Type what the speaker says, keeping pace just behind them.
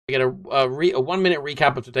get a 1 minute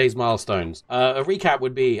recap of today's milestones. A recap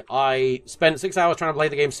would be, I spent 6 hours trying to play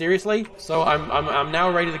the game seriously, so I'm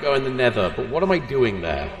now ready to go in the nether, but what am I doing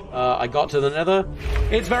there? I got to the nether,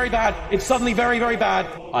 it's very bad, it's suddenly very, very bad.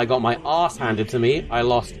 I got my ass handed to me, I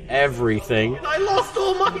lost everything. I lost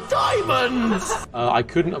all my diamonds! I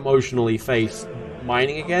couldn't emotionally face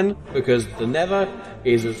mining again, because the nether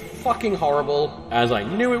is as fucking horrible as I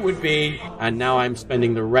knew it would be, and now I'm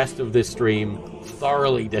spending the rest of this stream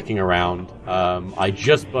thoroughly dicking around. I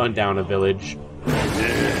just burned down a village.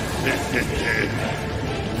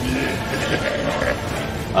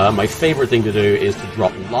 My favorite thing to do is to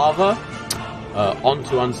drop lava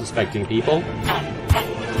onto unsuspecting people.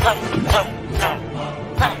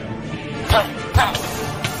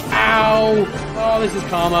 Ow! Oh, this is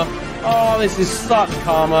karma. Oh, this is such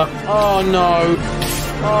karma. Oh, no.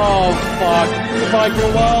 Oh, fuck. Goodbye,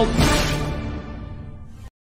 cruel world.